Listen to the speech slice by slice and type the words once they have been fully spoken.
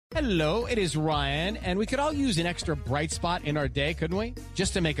Hello, it is Ryan, and we could all use an extra bright spot in our day, couldn't we?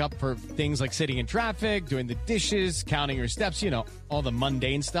 Just to make up for things like sitting in traffic, doing the dishes, counting your steps, all the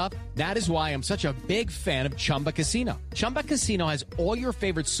mundane stuff. That is why I'm such a big fan of Chumba Casino. Chumba Casino has all your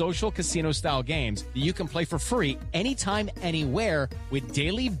favorite social casino-style games that you can play for free anytime, anywhere with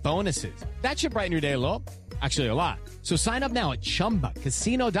daily bonuses. That should brighten your day a little. Actually, a lot. So sign up now at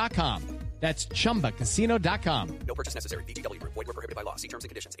ChumbaCasino.com. That's ChumbaCasino.com. No purchase necessary. VGW Group. Void where prohibited by law. See terms and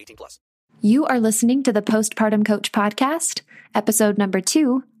conditions. 18+. You are listening to the Postpartum Coach Podcast, episode number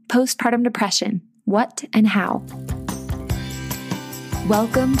 2, Postpartum Depression, What and How.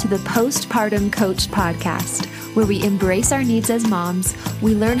 Welcome to the Postpartum Coach Podcast, where we embrace our needs as moms,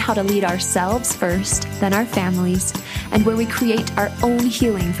 we learn how to lead ourselves first, then our families, and where we create our own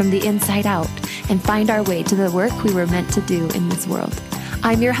healing from the inside out and find our way to the work we were meant to do in this world.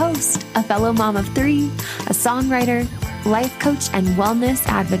 I'm your host, a fellow mom of 3, a songwriter, life coach, and wellness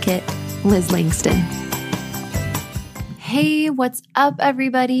advocate, Liz Langston. Hey, what's up,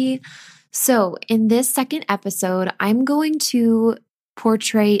 everybody? So in this second episode, I'm going to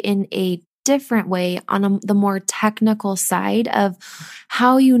portray in a different way on the more technical side of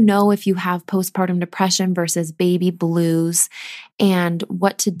how you know if you have postpartum depression versus baby blues and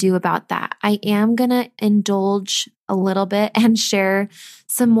what to do about that. I am going to indulge a little bit and share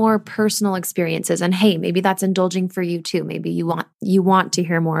some more personal experiences. And hey, maybe that's indulging for you too. Maybe you want to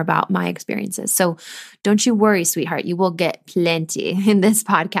hear more about my experiences. So don't you worry, sweetheart. You will get plenty in this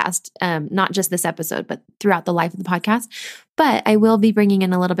podcast, not just this episode, but throughout the life of the podcast. But I will be bringing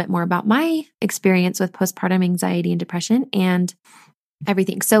in a little bit more about my experience with postpartum anxiety and depression and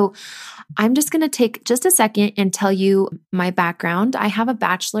everything. So I'm just going to take just a second and tell you my background. I have a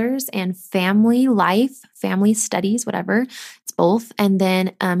bachelor's in family life, family studies, whatever. It's both. And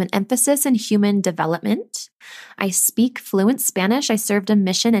then an emphasis in human development. I speak fluent Spanish. I served a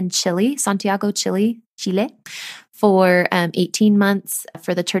mission in Chile, Santiago, Chile, for 18 months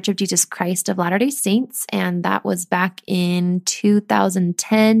for the Church of Jesus Christ of Latter-day Saints. And that was back in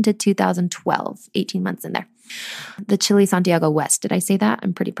 2010 to 2012, 18 months in there. The Chile Santiago West. Did I say that?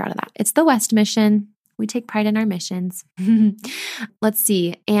 I'm pretty proud of that. It's the West Mission. We take pride in our missions. Let's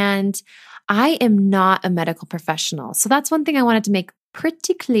see. And I am not a medical professional. So that's one thing I wanted to make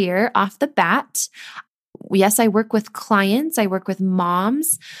pretty clear off the bat. Yes, I work with clients. I work with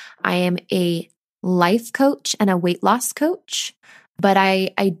moms. I am a life coach and a weight loss coach, but I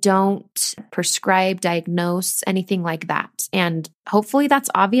don't prescribe, diagnose, anything like that. And hopefully that's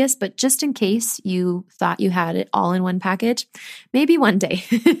obvious, but just in case you thought you had it all in one package, maybe one day,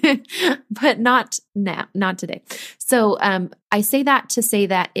 but not now, not today. So I say that to say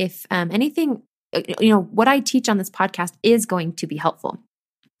that if anything, what I teach on this podcast is going to be helpful,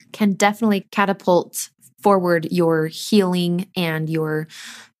 can definitely catapult forward your healing and your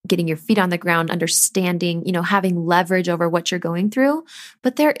getting your feet on the ground, understanding, having leverage over what you're going through.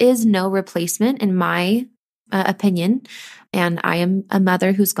 But there is no replacement, in my opinion. And I am a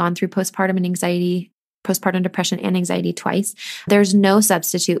mother who's gone through postpartum depression and anxiety twice. There's no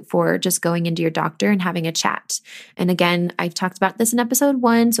substitute for just going into your doctor and having a chat. And again, I've talked about this in episode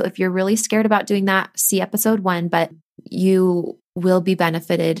 1. So if you're really scared about doing that, see episode 1, but you will be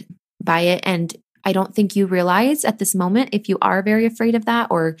benefited by it. And I don't think you realize at this moment, if you are very afraid of that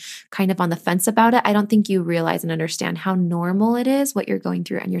or kind of on the fence about it, I don't think you realize and understand how normal it is, what you're going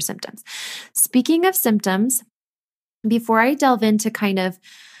through and your symptoms. Speaking of symptoms, before I delve into kind of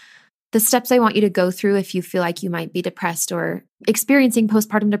the steps I want you to go through if you feel like you might be depressed or experiencing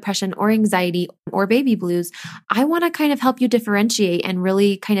postpartum depression or anxiety or baby blues, I want to kind of help you differentiate and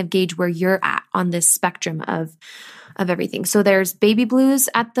really kind of gauge where you're at on this spectrum of everything. So there's baby blues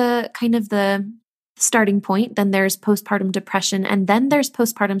at the kind of the starting point, then there's postpartum depression, and then there's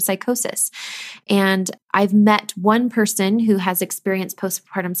postpartum psychosis. And I've met one person who has experienced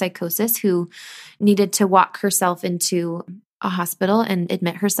postpartum psychosis who needed to walk herself into a hospital and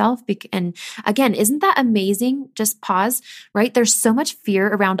admit herself. And again, isn't that amazing? Just pause, right? There's so much fear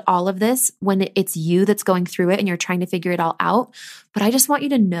around all of this when it's you that's going through it and you're trying to figure it all out. But I just want you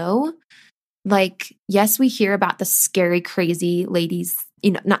to know, yes, we hear about the scary, crazy ladies,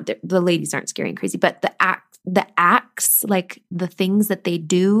 not the ladies aren't scary and crazy, but the acts, like the things that they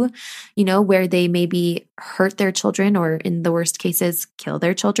do, where they maybe hurt their children or in the worst cases, kill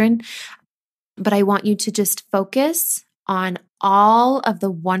their children. But I want you to just focus on all of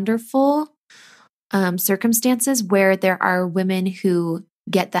the wonderful circumstances where there are women who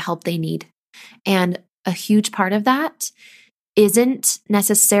get the help they need. And a huge part of that isn't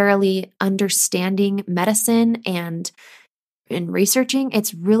necessarily understanding medicine and researching.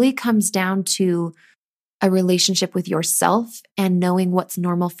 It really comes down to a relationship with yourself and knowing what's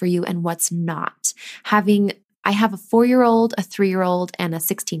normal for you and what's not. I have a 4-year-old, a 3-year-old, and a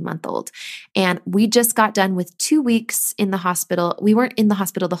 16-month-old. And we just got done with 2 weeks in the hospital. We weren't in the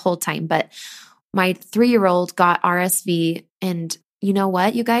hospital the whole time, but my 3-year-old got RSV. And you know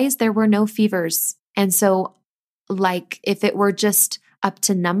what, you guys? There were no fevers. And so, like, if it were just up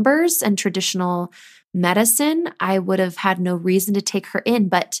to numbers and traditional medicine, I would have had no reason to take her in.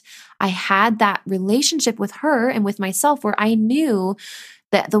 But I had that relationship with her and with myself where I knew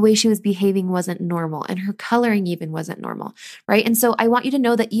that the way she was behaving wasn't normal and her coloring even wasn't normal, right? And so I want you to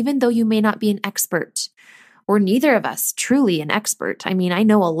know that even though you may not be an expert, or neither of us truly an expert, I mean, I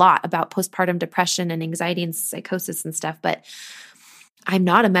know a lot about postpartum depression and anxiety and psychosis and stuff, but I'm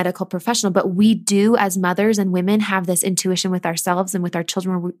not a medical professional, but we do as mothers and women have this intuition with ourselves and with our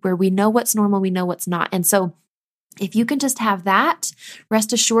children where we know what's normal, we know what's not. And so if you can just have that,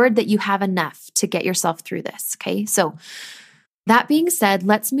 rest assured that you have enough to get yourself through this, okay? So that being said,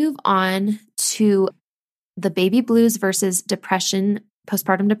 let's move on to the baby blues versus depression,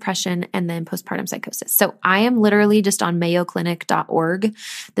 postpartum depression, and then postpartum psychosis. So I am literally just on mayoclinic.org.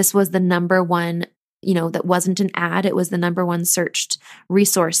 This was the number one, that wasn't an ad. It was the number one searched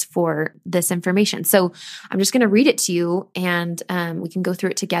resource for this information. So I'm just going to read it to you and we can go through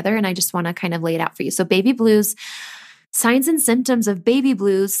it together. And I just want to kind of lay it out for you. So baby blues, signs and symptoms of baby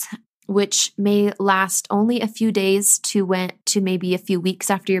blues, which may last only a few days to maybe a few weeks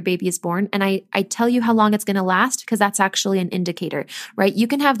after your baby is born. And I tell you how long it's going to last because that's actually an indicator, right? You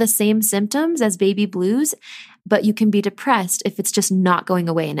can have the same symptoms as baby blues, but you can be depressed if it's just not going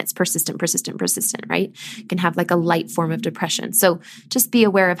away and it's persistent, right? You can have like a light form of depression. So just be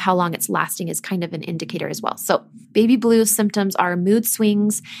aware of how long it's lasting is kind of an indicator as well. So baby blues symptoms are mood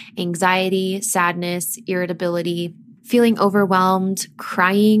swings, anxiety, sadness, irritability, feeling overwhelmed,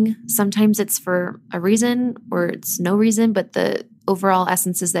 crying. Sometimes it's for a reason or it's no reason, but the overall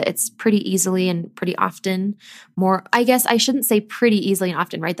essence is that it's pretty easily and pretty often more, I guess I shouldn't say pretty easily and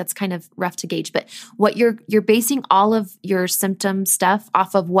often, right? That's kind of rough to gauge, but what you're basing all of your symptom stuff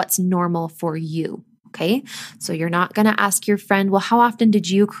off of what's normal for you. Okay. So you're not going to ask your friend, well, how often did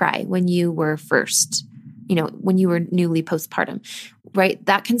you cry when you were first, when you were newly postpartum, right?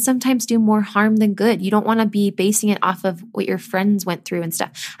 That can sometimes do more harm than good. You don't want to be basing it off of what your friends went through and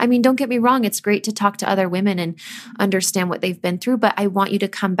stuff. I mean, don't get me wrong. It's great to talk to other women and understand what they've been through, but I want you to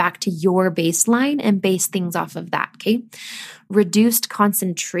come back to your baseline and base things off of that. Okay. Reduced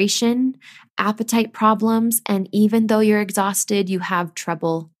concentration, appetite problems, and even though you're exhausted, you have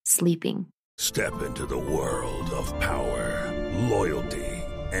trouble sleeping. Step into the world of power, loyalty,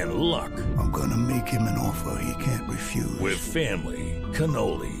 and luck. I'm gonna make him an offer he can't refuse. With family,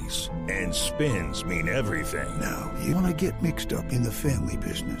 cannolis, and spins mean everything. Now, you wanna get mixed up in the family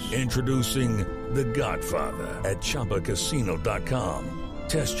business. Introducing The Godfather at ChumbaCasino.com.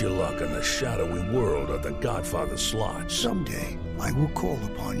 Test your luck in the shadowy world of The Godfather slot. Someday, I will call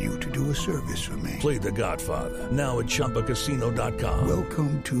upon you to do a service for me. Play The Godfather, now at ChumbaCasino.com.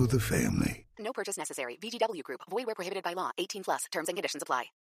 Welcome to the family. No purchase necessary. VGW Group. Void where prohibited by law. 18+. Terms and conditions apply.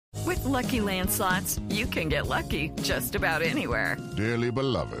 With Lucky Land Slots, you can get lucky just about anywhere. Dearly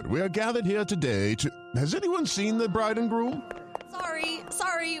beloved, we are gathered here today to... Has anyone seen the bride and groom?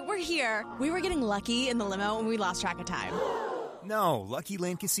 Sorry, we're here. We were getting lucky in the limo and we lost track of time. No, Lucky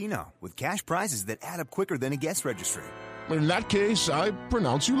Land Casino, with cash prizes that add up quicker than a guest registry. In that case, I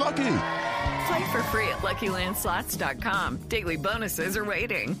pronounce you lucky. Play for free at LuckyLandSlots.com. Daily bonuses are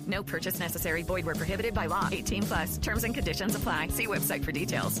waiting. No purchase necessary. Void where prohibited by law. 18+. Terms and conditions apply. See website for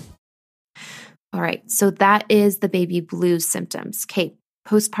details. All right. So that is the baby blues symptoms. Okay.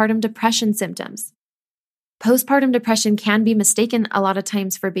 Postpartum depression symptoms. Postpartum depression can be mistaken a lot of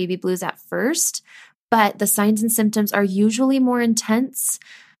times for baby blues at first, but the signs and symptoms are usually more intense.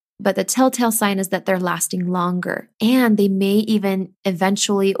 But the telltale sign is that they're lasting longer, and they may even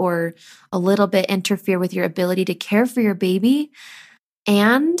eventually or a little bit interfere with your ability to care for your baby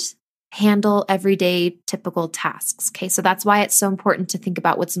and handle everyday typical tasks. Okay. So that's why it's so important to think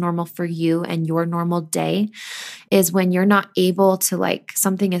about what's normal for you and your normal day is when you're not able to, like,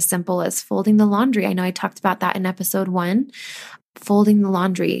 something as simple as folding the laundry. I know I talked about that in episode 1, folding the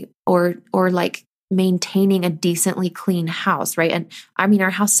laundry or like maintaining a decently clean house, right? And I mean, our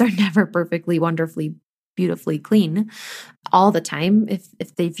houses are never perfectly, wonderfully, beautifully clean all the time.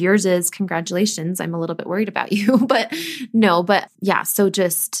 If yours is, congratulations. I'm a little bit worried about you, but yeah. So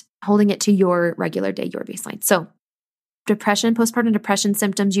just holding it to your regular day, your baseline. So depression, postpartum depression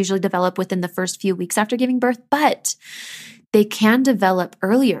symptoms usually develop within the first few weeks after giving birth, but they can develop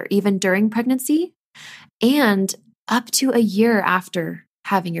earlier, even during pregnancy and up to a year after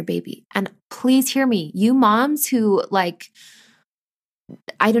having your baby. And please hear me, you moms who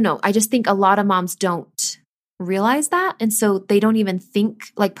I don't know. I just think a lot of moms don't realize that. And so they don't even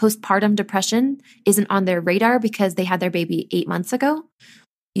think postpartum depression isn't on their radar because they had their baby 8 months ago.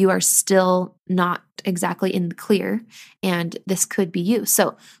 You are still not exactly in the clear, and this could be you.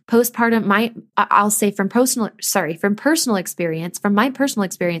 So postpartum, I'll say from my personal experience,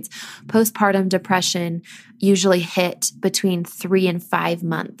 postpartum depression usually hit between 3 and 5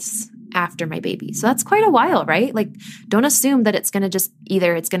 months after my baby. So that's quite a while, right? Don't assume that it's going to just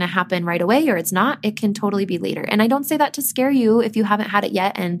either it's going to happen right away or it's not. It can totally be later. And I don't say that to scare you if you haven't had it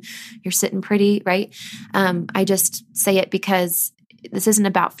yet and you're sitting pretty, right? I just say it because this isn't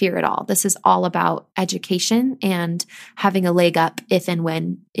about fear at all. This is all about education and having a leg up if and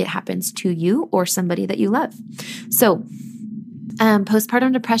when it happens to you or somebody that you love. So,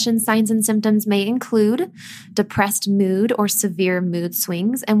 postpartum depression signs and symptoms may include depressed mood or severe mood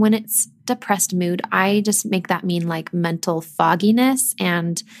swings. And when it's depressed mood, I just make that mean mental fogginess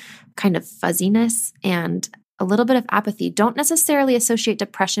and kind of fuzziness and a little bit of apathy. Don't necessarily associate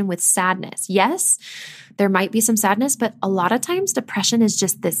depression with sadness. Yes, there might be some sadness, but a lot of times depression is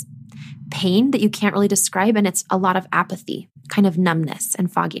just this pain that you can't really describe. And it's a lot of apathy, kind of numbness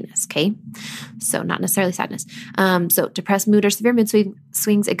and fogginess. Okay. So not necessarily sadness. So depressed mood or severe mood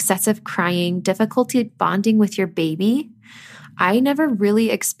swings, excessive crying, difficulty bonding with your baby. I never really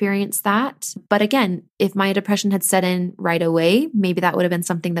experienced that. But again, if my depression had set in right away, maybe that would have been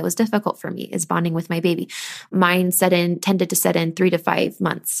something that was difficult for me, is bonding with my baby. Mine tended to set in 3 to 5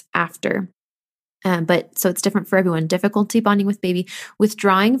 months after. But so it's different for everyone. Difficulty bonding with baby,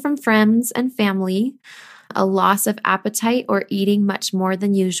 withdrawing from friends and family, a loss of appetite or eating much more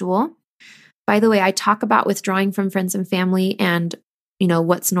than usual. By the way, I talk about withdrawing from friends and family and,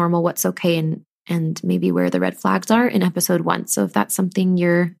 what's normal, what's okay, and maybe where the red flags are in episode 1. So if that's something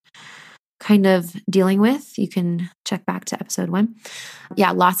you're kind of dealing with, you can check back to episode 1.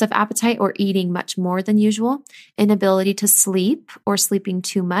 Yeah, loss of appetite or eating much more than usual, inability to sleep or sleeping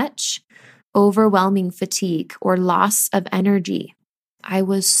too much, overwhelming fatigue or loss of energy. I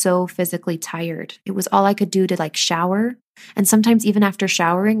was so physically tired. It was all I could do to shower. And sometimes even after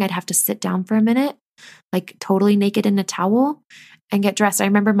showering, I'd have to sit down for a minute, totally naked in a towel and get dressed. I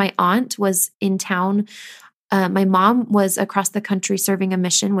remember my aunt was in town. My mom was across the country serving a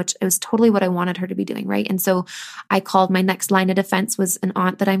mission, which it was totally what I wanted her to be doing, right? And so I called. My next line of defense was an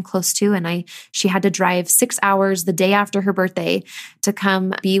aunt that I'm close to, and she had to drive 6 hours the day after her birthday to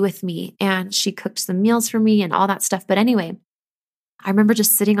come be with me. And she cooked some meals for me and all that stuff. But anyway, I remember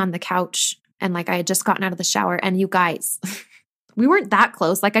just sitting on the couch and I had just gotten out of the shower, and you guys, we weren't that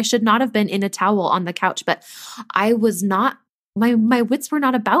close. I should not have been in a towel on the couch, but I was not, my wits were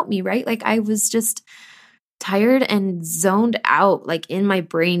not about me, right? I was just tired and zoned out, in my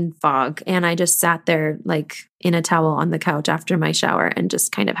brain fog. And I just sat there in a towel on the couch after my shower and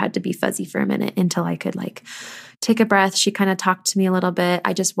just kind of had to be fuzzy for a minute until I could take a breath. She kind of talked to me a little bit.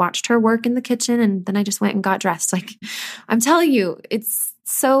 I just watched her work in the kitchen, and then I just went and got dressed. I'm telling you, it's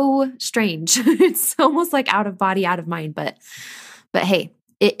so strange. It's almost out of body, out of mind, but hey,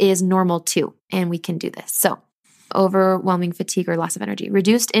 it is normal too. And we can do this. So overwhelming fatigue or loss of energy,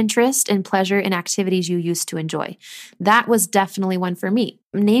 reduced interest and pleasure in activities you used to enjoy. That was definitely one for me,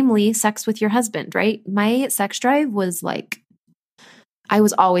 namely sex with your husband, right? My sex drive was I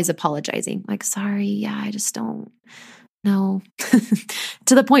was always apologizing, sorry, yeah, I just don't know,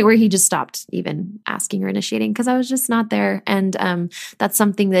 to the point where he just stopped even asking or initiating because I was just not there. And that's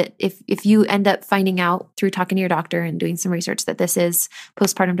something that if you end up finding out through talking to your doctor and doing some research that this is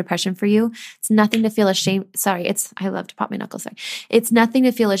postpartum depression for you, it's nothing to feel ashamed. I love to pop my knuckles. Sorry. It's nothing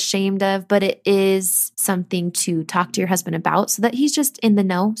to feel ashamed of, but it is something to talk to your husband about so that he's just in the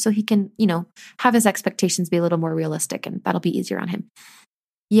know, so he can, have his expectations be a little more realistic, and that'll be easier on him.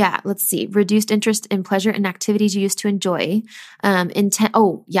 Yeah, let's see. Reduced interest in pleasure and activities you used to enjoy.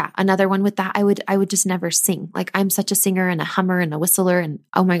 Another one with that. I would just never sing. I'm such a singer and a hummer and a whistler, and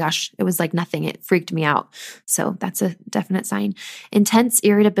oh my gosh, it was nothing. It freaked me out. So that's a definite sign. Intense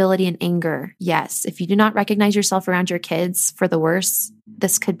irritability and anger. Yes, if you do not recognize yourself around your kids for the worse,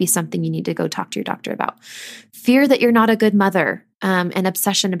 this could be something you need to go talk to your doctor about. Fear that you're not a good mother, an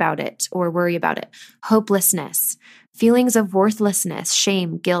obsession about it or worry about it. Hopelessness. Feelings of worthlessness,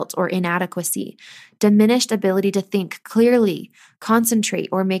 shame, guilt, or inadequacy, diminished ability to think clearly, concentrate,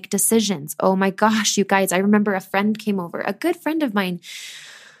 or make decisions. Oh my gosh, you guys, I remember a good friend of mine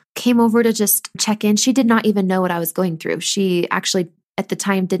came over to just check in. She did not even know what I was going through. She actually at the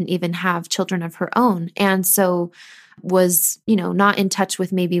time didn't even have children of her own. And so was, not in touch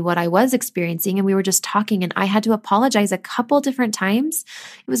with maybe what I was experiencing. And we were just talking, and I had to apologize a couple different times.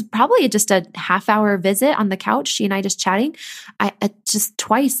 It was probably just a half-hour visit on the couch, she and I just chatting. I just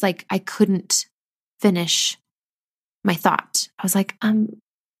twice, like, I couldn't finish my thought. I was like, I'm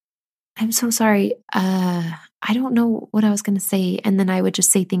so sorry. I don't know what I was going to say. And then I would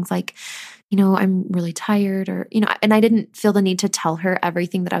just say things like, I'm really tired, or, and I didn't feel the need to tell her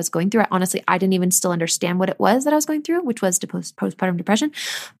everything that I was going through. Honestly, I didn't even still understand what it was that I was going through, which was postpartum depression.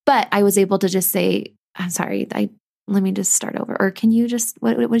 But I was able to just say, I'm sorry, let me just start over. Or can you just,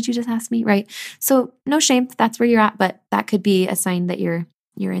 what did you just ask me? Right. So no shame, that's where you're at, but that could be a sign that you're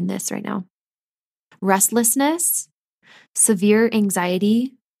in this right now. Restlessness, severe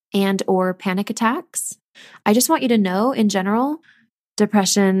anxiety, and or panic attacks. I just want you to know, in general,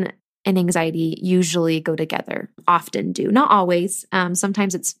 depression and anxiety usually go together, often do. Not always.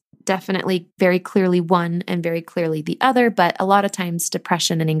 Sometimes it's definitely very clearly one and very clearly the other, but a lot of times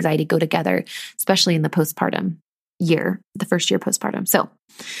depression and anxiety go together, especially in the postpartum year, the first year postpartum. So,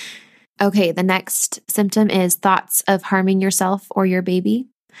 okay, the next symptom is thoughts of harming yourself or your baby,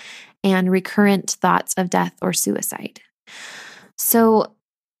 and recurrent thoughts of death or suicide. So,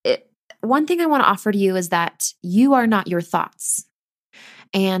 one thing I want to offer to you is that you are not your thoughts.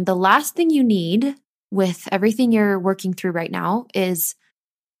 And the last thing you need with everything you're working through right now is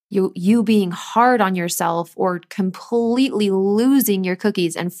you being hard on yourself or completely losing your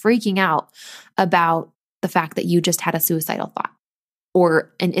cookies and freaking out about the fact that you just had a suicidal thought,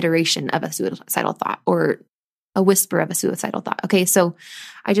 or an iteration of a suicidal thought, or a whisper of a suicidal thought. Okay, so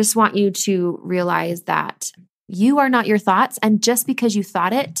I just want you to realize that you are not your thoughts. And just because you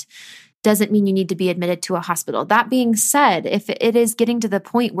thought it doesn't mean you need to be admitted to a hospital. That being said, if it is getting to the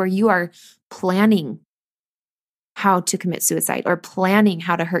point where you are planning how to commit suicide, or planning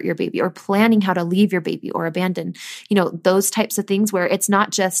how to hurt your baby, or planning how to leave your baby or abandon, those types of things where it's not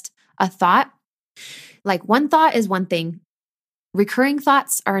just a thought. Like, one thought is one thing. Recurring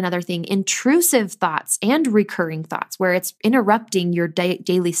thoughts are another thing. Intrusive thoughts and recurring thoughts, where it's interrupting your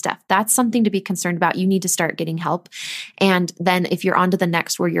daily stuff, that's something to be concerned about. You need to start getting help. And then if you're on to the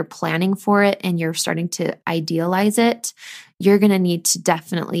next, where you're planning for it and you're starting to idealize it, you're going to need to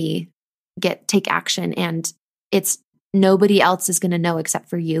definitely take action. And nobody else is going to know except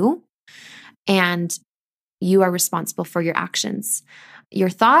for you. And you are responsible for your actions. Your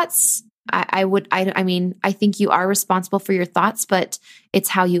thoughts, I think you are responsible for your thoughts, but it's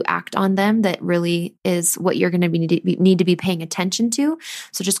how you act on them that really is what you're going to need to be paying attention to.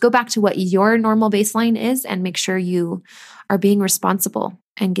 So just go back to what your normal baseline is and make sure you are being responsible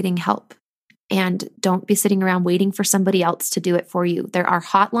and getting help. And don't be sitting around waiting for somebody else to do it for you. There are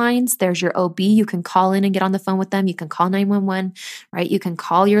hotlines. There's your OB. You can call in and get on the phone with them. You can call 911, right? You can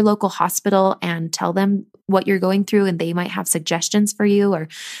call your local hospital and tell them what you're going through, and they might have suggestions for you or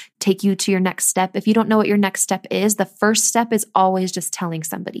take you to your next step. If you don't know what your next step is, the first step is always just telling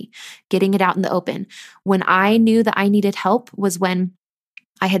somebody, getting it out in the open. When I knew that I needed help was when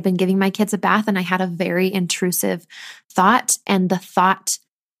I had been giving my kids a bath and I had a very intrusive thought, and the thought,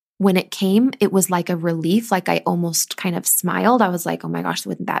 when it came, it was like a relief. Like, I almost kind of smiled. I was like, oh my gosh,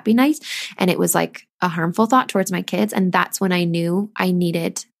 wouldn't that be nice? And it was like a harmful thought towards my kids. And that's when I knew I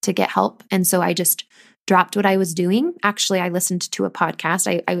needed to get help. And so I just dropped what I was doing. Actually, I listened to a podcast.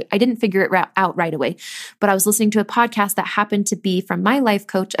 I didn't figure it out right away, but I was listening to a podcast that happened to be from my life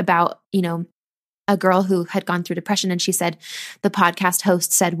coach about, a girl who had gone through depression. And she said, the podcast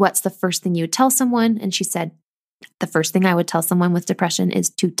host said, what's the first thing you would tell someone? And she said, the first thing I would tell someone with depression is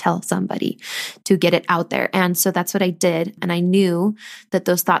to tell somebody, to get it out there. And so that's what I did. And I knew that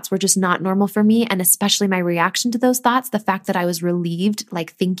those thoughts were just not normal for me. And especially my reaction to those thoughts, the fact that I was relieved,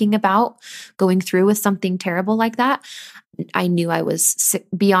 like thinking about going through with something terrible like that, I knew I was sick,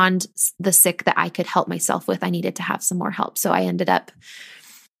 beyond the sick that I could help myself with. I needed to have some more help. So I ended up,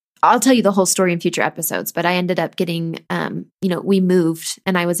 I'll tell you the whole story in future episodes, but I ended up getting, we moved,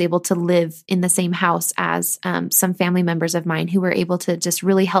 and I was able to live in the same house as some family members of mine who were able to just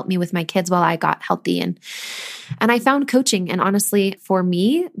really help me with my kids while I got healthy. And I found coaching. And honestly, for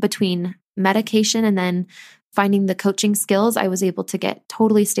me, between medication and then finding the coaching skills, I was able to get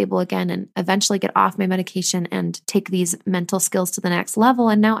totally stable again and eventually get off my medication and take these mental skills to the next level.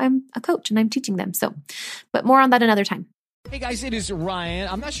 And now I'm a coach and I'm teaching them. So, but more on that another time. Hey guys, it is Ryan.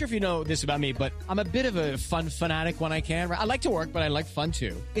 I'm not sure if you know this about me, but I'm a bit of a fun fanatic when I can. I like to work, but I like fun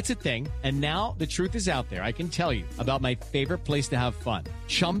too. It's a thing. And now the truth is out there. I can tell you about my favorite place to have fun.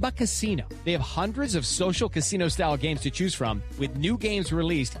 Chumba Casino. They have hundreds of social casino style games to choose from with new games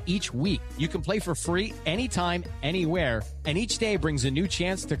released each week. You can play for free anytime, anywhere. And each day brings a new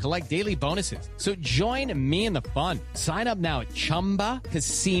chance to collect daily bonuses. So join me in the fun. Sign up now at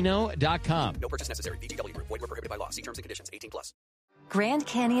ChumbaCasino.com. No purchase necessary. VGW Group. Void where prohibited by law. See terms and conditions. 18+. Grand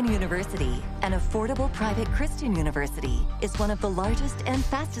Canyon University, an affordable private Christian university, is one of the largest and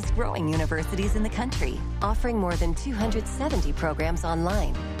fastest growing universities in the country, offering more than 270 programs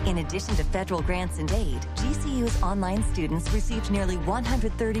online. In addition to federal grants and aid, GCU's online students received nearly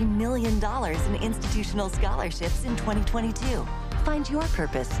 $130 million in institutional scholarships in 2022. Find your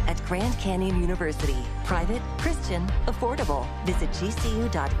purpose at Grand Canyon University. Private, Christian, affordable. Visit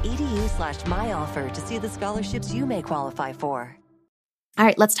gcu.edu/myoffer to see the scholarships you may qualify for. All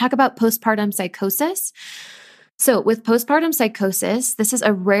right, let's talk about postpartum psychosis. So with postpartum psychosis, this is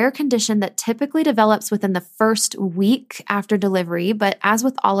a rare condition that typically develops within the first week after delivery, but as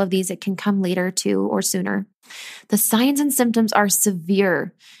with all of these, it can come later too or sooner. The signs and symptoms are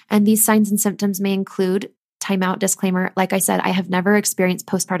severe, and these signs and symptoms may include timeout disclaimer. Like I said, I have never experienced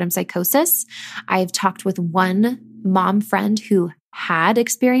postpartum psychosis. I've talked with one mom friend who had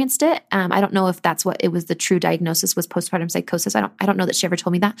experienced it. I don't know if that's what it was. The true diagnosis was postpartum psychosis. I don't know that she ever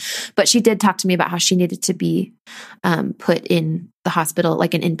told me that, but she did talk to me about how she needed to be put in the hospital,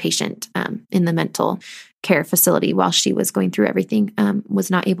 like an inpatient in the mental care facility while she was going through everything. Was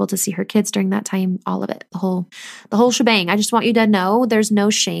not able to see her kids during that time. All of it, the whole shebang. I just want you to know there's no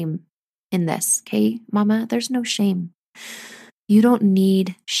shame in this. Okay, mama, there's no shame. You don't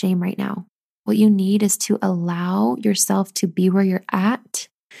need shame right now. What you need is to allow yourself to be where you're at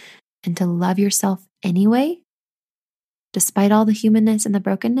and to love yourself anyway, despite all the humanness and the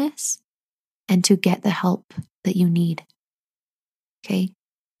brokenness, and to get the help that you need. Okay?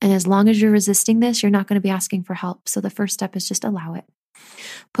 And as long as you're resisting this, you're not going to be asking for help. So the first step is just allow it.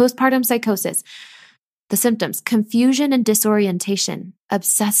 Postpartum psychosis. The symptoms: confusion and disorientation,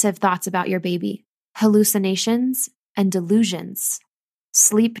 obsessive thoughts about your baby, hallucinations and delusions,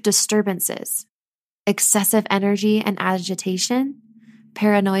 sleep disturbances, excessive energy and agitation,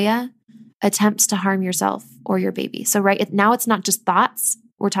 paranoia, attempts to harm yourself or your baby. So now it's not just thoughts,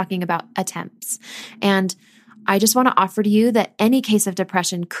 we're talking about attempts. And I just want to offer to you that any case of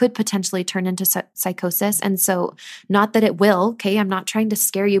depression could potentially turn into psychosis. And so not that it will, okay? I'm not trying to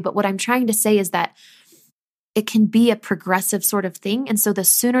scare you, but what I'm trying to say is that it can be a progressive sort of thing. And so the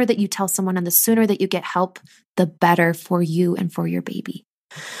sooner that you tell someone and the sooner that you get help, the better for you and for your baby.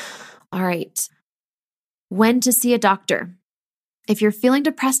 All right. When to see a doctor. If you're feeling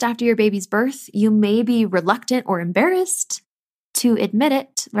depressed after your baby's birth, you may be reluctant or embarrassed to admit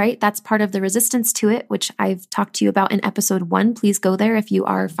it, right? That's part of the resistance to it, which I've talked to you about in episode 1. Please go there if you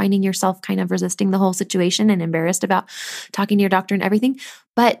are finding yourself kind of resisting the whole situation and embarrassed about talking to your doctor and everything.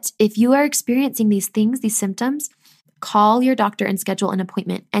 But if you are experiencing these things, these symptoms, call your doctor and schedule an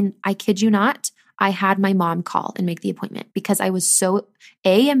appointment. And I kid you not, I had my mom call and make the appointment because I was so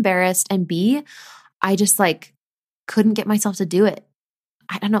A, embarrassed, and B, I just couldn't get myself to do it.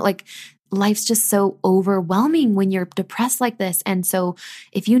 I don't know, life's just so overwhelming when you're depressed like this. And so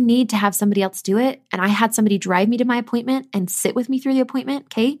if you need to have somebody else do it, and I had somebody drive me to my appointment and sit with me through the appointment,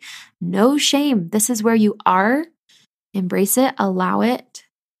 okay, no shame. This is where you are. Embrace it, allow it,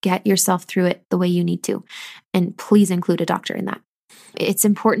 get yourself through it the way you need to. And please include a doctor in that. It's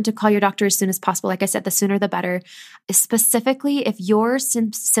important to call your doctor as soon as possible. Like I said, the sooner the better, specifically if your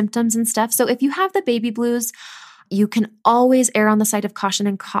symptoms and stuff. So if you have the baby blues, you can always err on the side of caution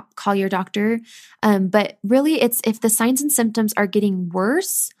and call your doctor. But really, it's if the signs and symptoms are getting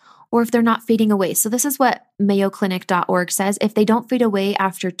worse or if they're not fading away. So this is what mayoclinic.org says. If they don't fade away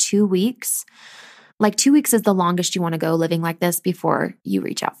after 2 weeks, 2 weeks is the longest you want to go living like this before you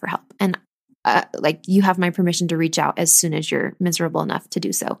reach out for help. And you have my permission to reach out as soon as you're miserable enough to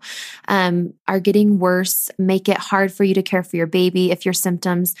do so. Are getting worse, make it hard for you to care for your baby. If your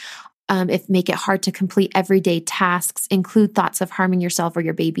symptoms make it hard to complete everyday tasks, include thoughts of harming yourself or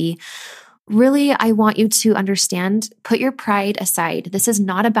your baby. Really, I want you to understand, put your pride aside. This is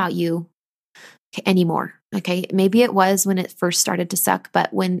not about you anymore. Okay. Maybe it was when it first started to suck,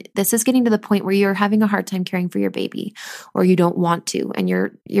 but when this is getting to the point where you're having a hard time caring for your baby, or you don't want to, and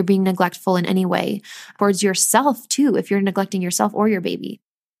you're being neglectful in any way towards yourself too, if you're neglecting yourself or your baby,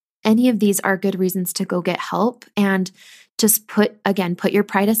 any of these are good reasons to go get help. And just put your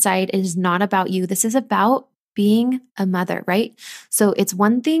pride aside. It is not about you. This is about being a mother, right? So it's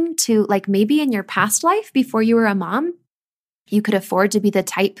one thing to maybe in your past life before you were a mom, You could afford to be the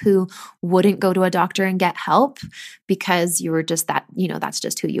type who wouldn't go to a doctor and get help because you were just that, that's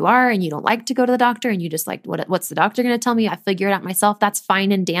just who you are and you don't like to go to the doctor and you just like, what's the doctor going to tell me? I figure it out myself. That's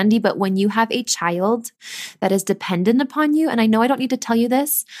fine and dandy. But when you have a child that is dependent upon you, and I know I don't need to tell you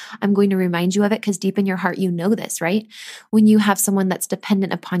this, I'm going to remind you of it because deep in your heart, you know this, right? When you have someone that's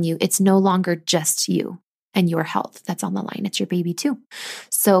dependent upon you, it's no longer just you and your health that's on the line. It's your baby too.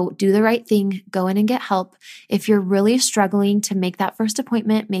 So do the right thing, go in and get help. If you're really struggling to make that first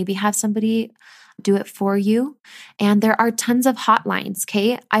appointment, maybe have somebody do it for you. And there are tons of hotlines,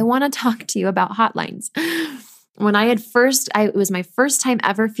 okay? I want to talk to you about hotlines. When it was my first time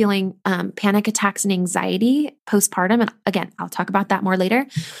ever feeling panic attacks and anxiety postpartum. And again, I'll talk about that more later,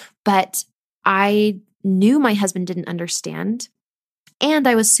 but I knew my husband didn't understand. And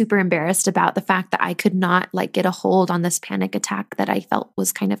I was super embarrassed about the fact that I could not get a hold on this panic attack that I felt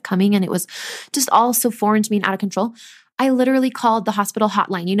was kind of coming. And it was just all so foreign to me and out of control. I literally called the hospital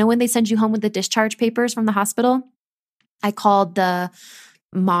hotline. You know, when they send you home with the discharge papers from the hospital, I called the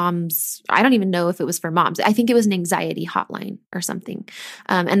moms. I don't even know if it was for moms. I think it was an anxiety hotline or something.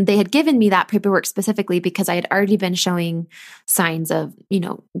 And they had given me that paperwork specifically because I had already been showing signs of,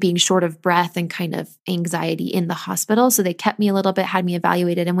 being short of breath and kind of anxiety in the hospital. So they kept me a little bit, had me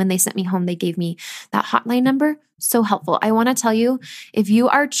evaluated. And when they sent me home, they gave me that hotline number. So helpful. I want to tell you, if you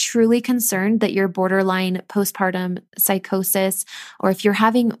are truly concerned that you're borderline postpartum psychosis, or if you're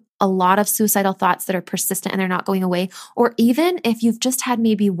having a lot of suicidal thoughts that are persistent and they're not going away, or even if you've just had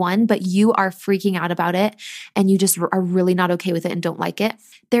maybe one, but you are freaking out about it and you just are really not okay with it and don't like it,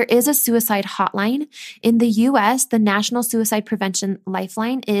 there is a suicide hotline. In the US, the National Suicide Prevention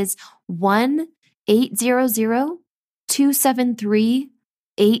Lifeline is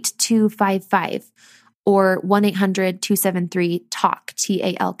 1-800-273-8255. Or 1-800-273-TALK,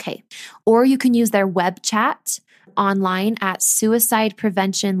 TALK. Or you can use their web chat online at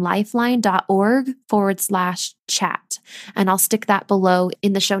suicidepreventionlifeline.org/chat. And I'll stick that below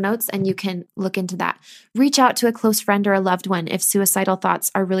in the show notes and you can look into that. Reach out to a close friend or a loved one if suicidal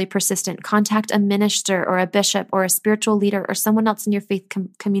thoughts are really persistent. Contact a minister or a bishop or a spiritual leader or someone else in your faith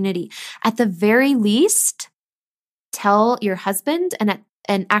community. At the very least, tell your husband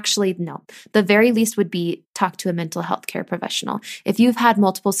and actually, no, the very least would be talk to a mental health care professional. If you've had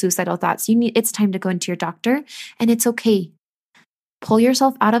multiple suicidal thoughts, it's time to go into your doctor, and it's okay. Pull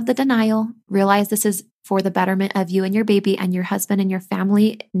yourself out of the denial. Realize this is for the betterment of you and your baby and your husband and your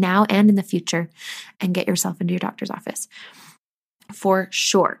family now and in the future, and get yourself into your doctor's office. For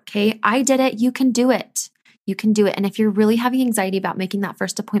sure. Okay. I did it. You can do it. You can do it. And if you're really having anxiety about making that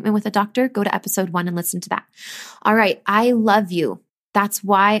first appointment with a doctor, go to episode 1 and listen to that. All right. I love you. That's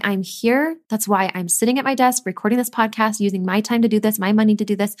why I'm here. That's why I'm sitting at my desk, recording this podcast, using my time to do this, my money to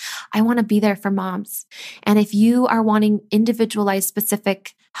do this. I want to be there for moms. And if you are wanting individualized,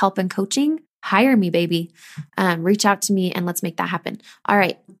 specific help and coaching, hire me, baby. Reach out to me and let's make that happen. All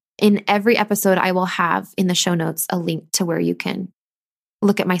right. In every episode, I will have in the show notes a link to where you can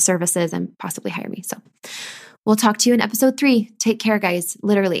look at my services and possibly hire me. So we'll talk to you in episode 3. Take care, guys.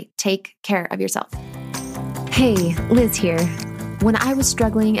 Literally, take care of yourself. Hey, Liz here. When I was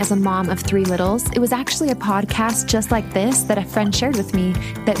struggling as a mom of 3 littles, it was actually a podcast just like this that a friend shared with me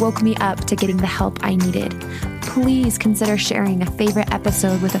that woke me up to getting the help I needed. Please consider sharing a favorite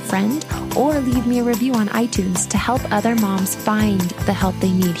episode with a friend or leave me a review on iTunes to help other moms find the help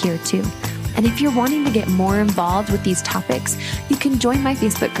they need here too. And if you're wanting to get more involved with these topics, you can join my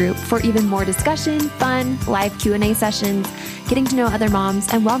Facebook group for even more discussion, fun, live Q&A sessions, getting to know other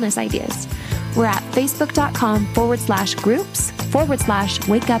moms, and wellness ideas. We're at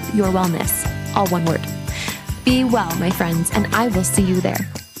facebook.com/groups/wakeupyourwellness. All one word. Be well, my friends, and I will see you there.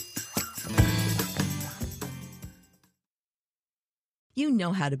 You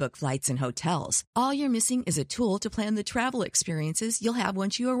know how to book flights and hotels. All you're missing is a tool to plan the travel experiences you'll have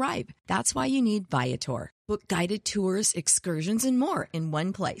once you arrive. That's why you need Viator. Book guided tours, excursions, and more in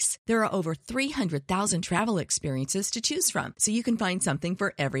one place. There are over 300,000 travel experiences to choose from, so you can find something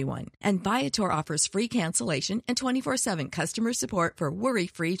for everyone. And Viator offers free cancellation and 24/7 customer support for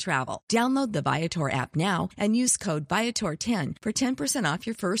worry-free travel. Download the Viator app now and use code Viator10 for 10% off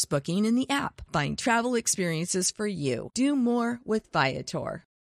your first booking in the app. Find travel experiences for you. Do more with Viator.